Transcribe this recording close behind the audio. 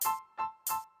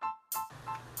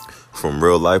From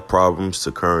real life problems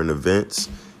to current events,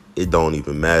 it don't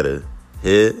even matter.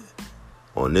 Here,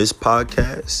 on this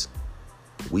podcast,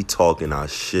 we talking our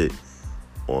shit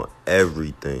on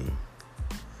everything.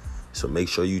 So make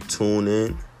sure you tune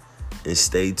in and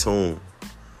stay tuned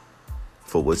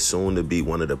for what's soon to be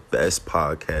one of the best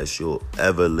podcasts you'll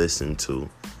ever listen to,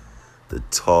 the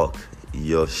Talk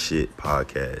Your Shit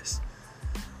podcast,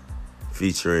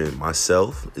 featuring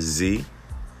myself, Z,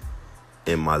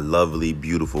 and my lovely,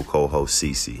 beautiful co-host,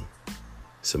 Cece.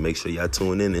 So make sure y'all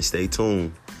tune in and stay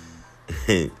tuned.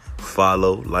 And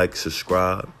follow, like,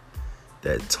 subscribe,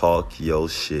 that Talk Your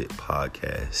Shit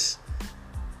podcast.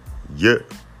 Yeah.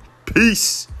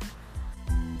 Peace.